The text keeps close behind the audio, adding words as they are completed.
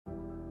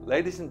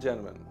Ladies and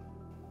gentlemen,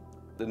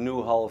 the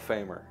new Hall of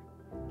Famer,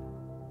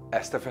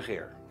 Esther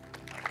Vergeer.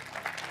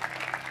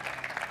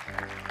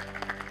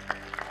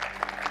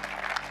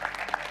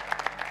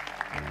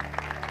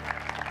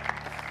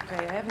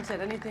 Okay, I haven't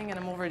said anything and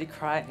I'm already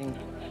crying.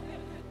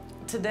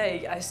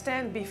 Today, I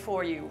stand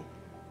before you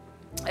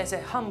as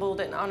a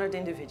humbled and honored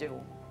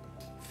individual,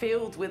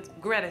 filled with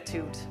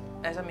gratitude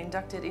as I'm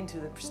inducted into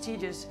the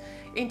prestigious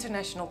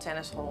International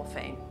Tennis Hall of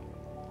Fame.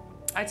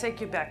 I take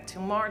you back to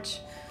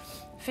March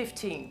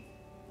 15,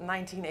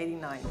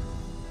 1989.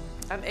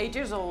 I'm 8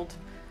 years old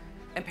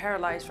and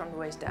paralyzed from the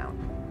waist down.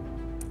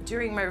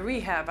 During my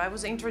rehab, I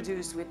was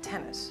introduced with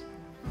tennis.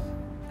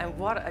 And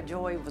what a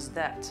joy was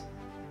that.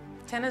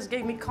 Tennis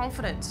gave me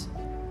confidence.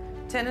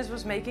 Tennis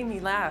was making me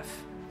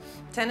laugh.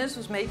 Tennis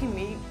was making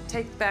me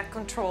take back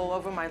control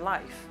over my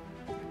life.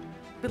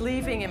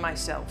 Believing in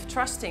myself,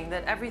 trusting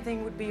that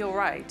everything would be all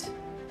right.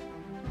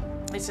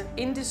 It's an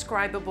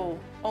indescribable,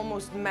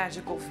 almost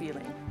magical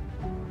feeling.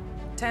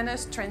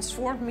 Tennis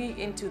transformed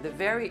me into the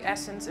very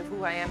essence of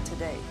who I am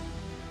today.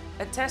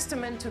 A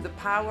testament to the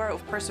power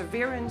of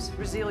perseverance,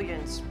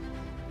 resilience,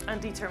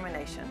 and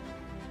determination.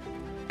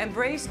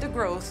 Embrace the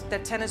growth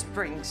that tennis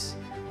brings,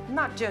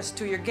 not just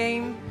to your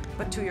game,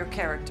 but to your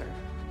character.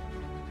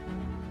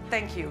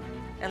 Thank you,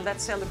 and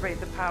let's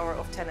celebrate the power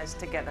of tennis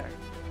together.